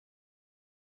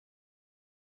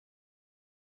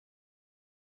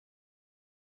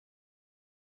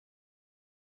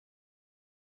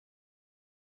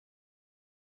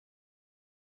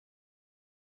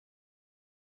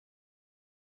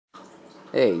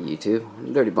Hey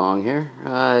YouTube, Dirty Bong here.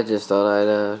 I just thought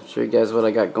I'd show you guys what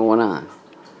I got going on.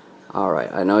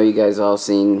 Alright, I know you guys all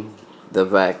seen the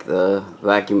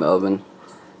vacuum oven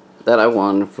that I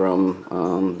won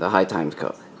from the High Times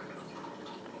Cup.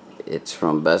 It's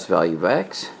from Best Value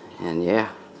Vacs, and yeah,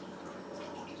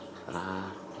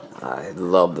 I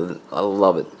love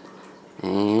it.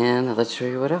 And let's show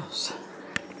you what else.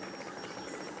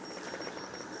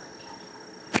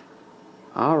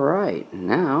 Alright,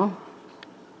 now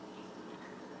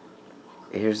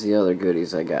here's the other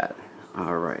goodies I got.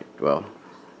 Alright, well,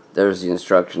 there's the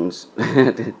instructions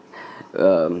for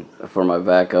my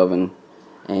vac oven.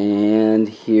 And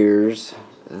here's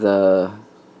the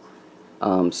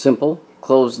simple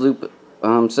closed loop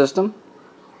system.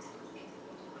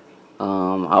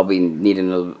 I'll be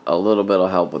needing a little bit of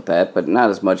help with that, but not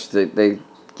as much. They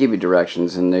give you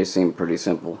directions and they seem pretty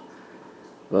simple.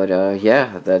 But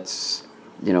yeah, that's,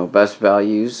 you know, Best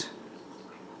Values.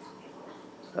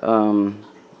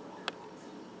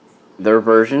 Their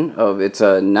version of it's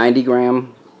a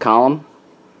 90-gram column,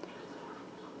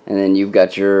 and then you've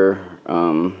got your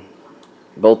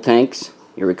both tanks,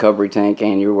 your recovery tank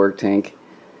and your work tank.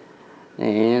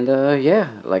 And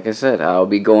yeah, like I said, I'll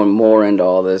be going more into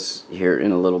all this here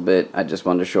in a little bit. I just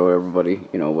wanted to show everybody,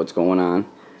 you know, what's going on.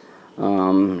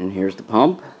 And here's the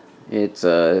pump. It's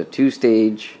a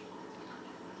 2-stage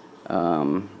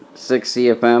 6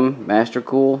 CFM master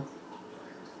cool.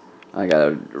 I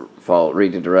gotta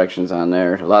read the directions on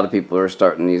there. A lot of people are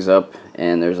starting these up,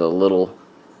 and there's a little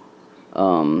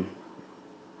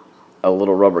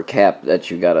rubber cap that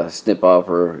you gotta snip off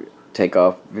or take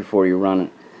off before you run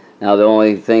it. Now, the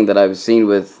only thing that I've seen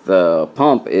with the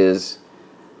pump is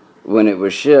when it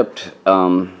was shipped,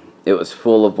 it was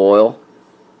full of oil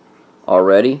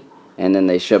already, and then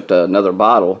they shipped another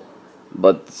bottle.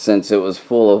 But since it was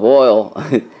full of oil,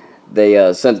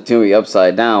 they sent it to me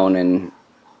upside down, and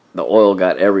the oil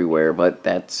got everywhere. But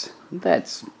that's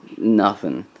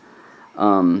nothing.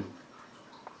 But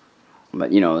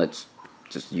you know, that's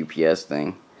just UPS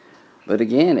thing. But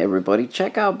again, everybody,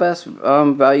 check out Best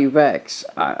Value Vacs.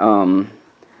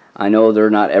 I know they're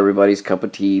not everybody's cup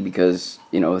of tea because,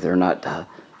 you know, they're not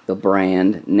the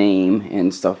brand name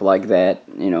and stuff like that,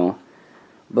 you know.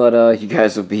 But you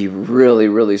guys will be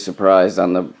really surprised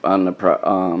on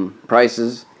the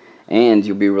prices, and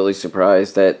you'll be really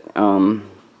surprised that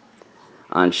on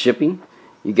shipping.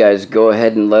 You guys go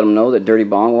ahead and let them know that Dirty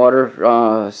Bong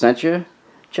Water sent you.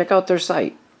 Check out their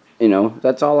site. You know,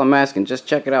 that's all I'm asking. Just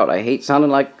check it out. I hate sounding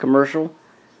like a commercial,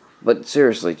 but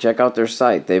seriously, check out their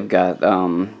site. They've got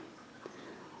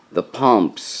the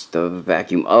pumps, the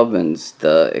vacuum ovens,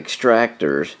 the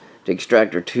extractors, the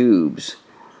extractor tubes.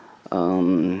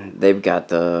 They've got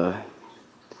the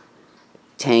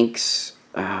tanks.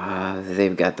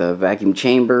 They've got the vacuum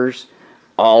chambers,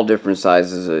 all different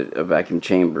sizes of vacuum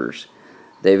chambers.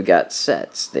 They've got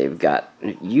sets. They've got,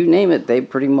 you name it, they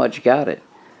pretty much got it.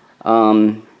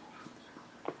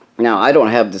 Now, I don't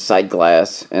have the sight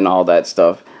glass and all that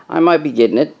stuff. I might be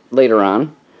getting it later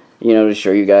on, you know, to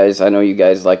show you guys. I know you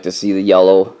guys like to see the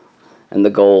yellow and the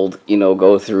gold, you know,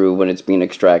 go through when it's being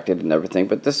extracted and everything.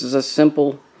 But this is a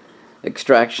simple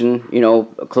extraction, you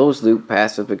know, a closed loop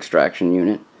passive extraction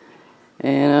unit.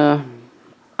 And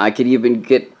I could even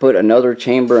put another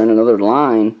chamber and another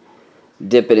line,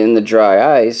 dip it in the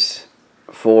dry ice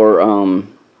for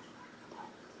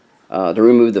to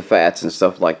remove the fats and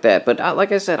stuff like that. But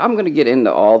like I said, I'm going to get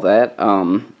into all that.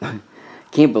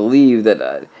 Can't believe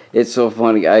that it's so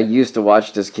funny. I used to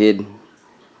watch this kid,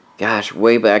 gosh,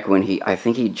 way back when I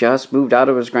think he just moved out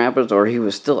of his grandpa's, or he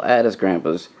was still at his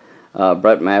grandpa's,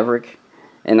 Brett Maverick.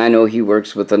 And I know he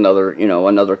works with another, you know,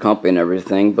 another company and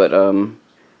everything, but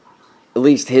at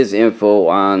least his info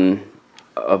on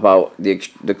about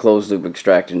the closed loop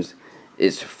extractions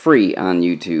is free on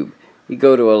YouTube. You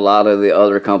go to a lot of the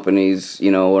other companies,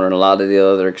 you know, or a lot of the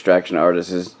other extraction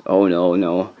artists, oh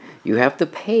no, you have to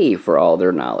pay for all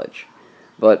their knowledge.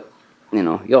 But, you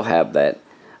know, you'll have that.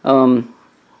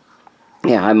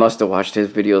 Yeah, I must have watched his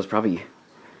videos probably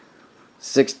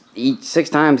six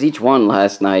times each one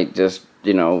last night, just,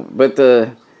 you know. But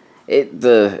the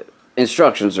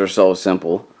instructions are so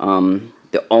simple.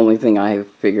 The only thing I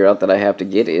figure out that I have to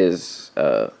get is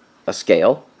a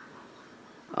scale.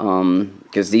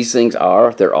 Because these things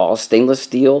they're all stainless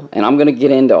steel, and I'm going to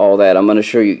get into all that. I'm going to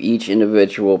show you each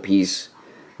individual piece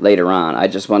later on. I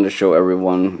just wanted to show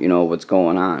everyone, you know, what's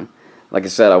going on. Like I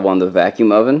said, I won the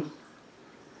vacuum oven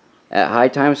at High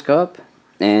Times Cup,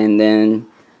 and then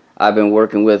I've been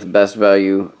working with Best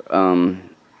Value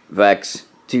Vacs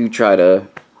to try to,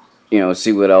 you know,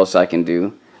 see what else I can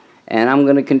do. and I'm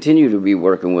going to continue to be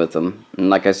working with them. And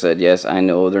like I said, yes, I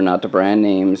know they're not the brand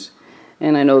names,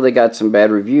 and I know they got some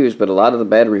bad reviews, but a lot of the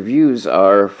bad reviews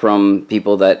are from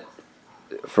people that,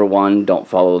 for one, don't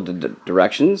follow the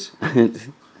directions.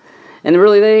 And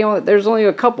really, there's only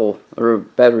a couple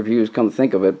of bad reviews, come to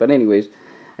think of it. But anyways,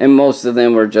 and most of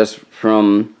them were just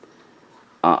from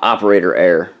operator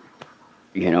error,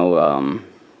 and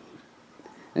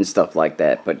stuff like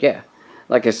that. But yeah,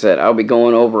 like I said, I'll be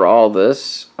going over all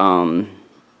this.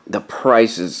 The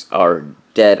prices are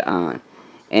dead on.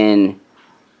 And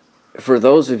for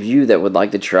those of you that would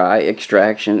like to try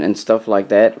extraction and stuff like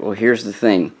that, well, here's the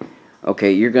thing.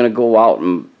 Okay, you're going to go out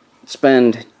and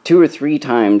spend 2 or 3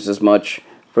 times as much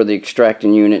for the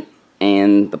extracting unit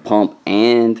and the pump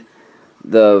and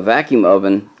the vacuum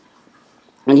oven,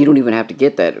 and you don't even have to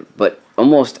get that. But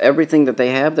almost everything that they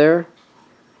have there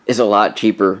is a lot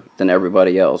cheaper than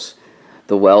everybody else.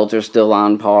 The welds are still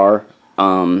on par,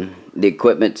 the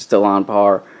equipment's still on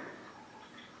par,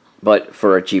 but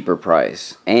for a cheaper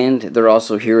price. And they're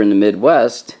also here in the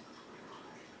Midwest,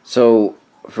 so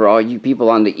for all you people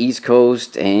on the East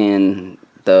Coast and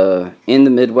in the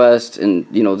Midwest and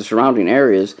the surrounding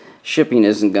areas, shipping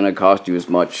isn't going to cost you as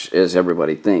much as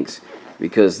everybody thinks,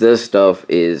 because this stuff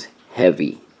is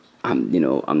heavy. I'm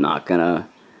not gonna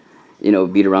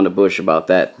beat around the bush about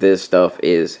that. This stuff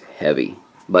is heavy,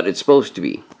 but it's supposed to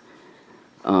be.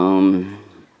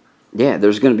 Yeah,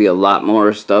 there's going to be a lot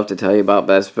more stuff to tell you about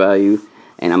Best Value,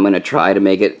 and I'm going to try to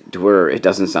make it to where it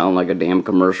doesn't sound like a damn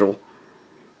commercial.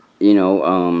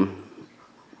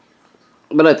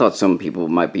 But I thought some people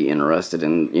might be interested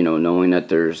in, knowing that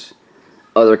there's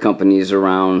other companies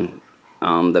around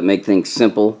that make things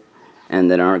simple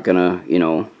and that aren't going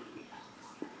to,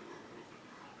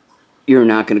 you're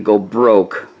not going to go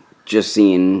broke just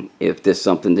seeing if this is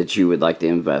something that you would like to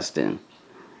invest in.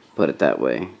 Put it that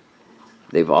way.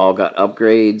 They've all got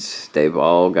upgrades. They've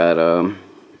all got,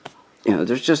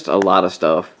 there's just a lot of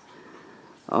stuff.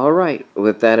 Alright,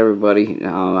 with that, everybody,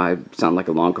 I sound like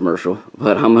a long commercial,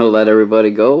 but I'm going to let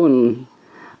everybody go, and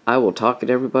I will talk to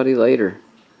everybody later.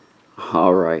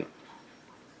 Alright,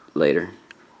 later.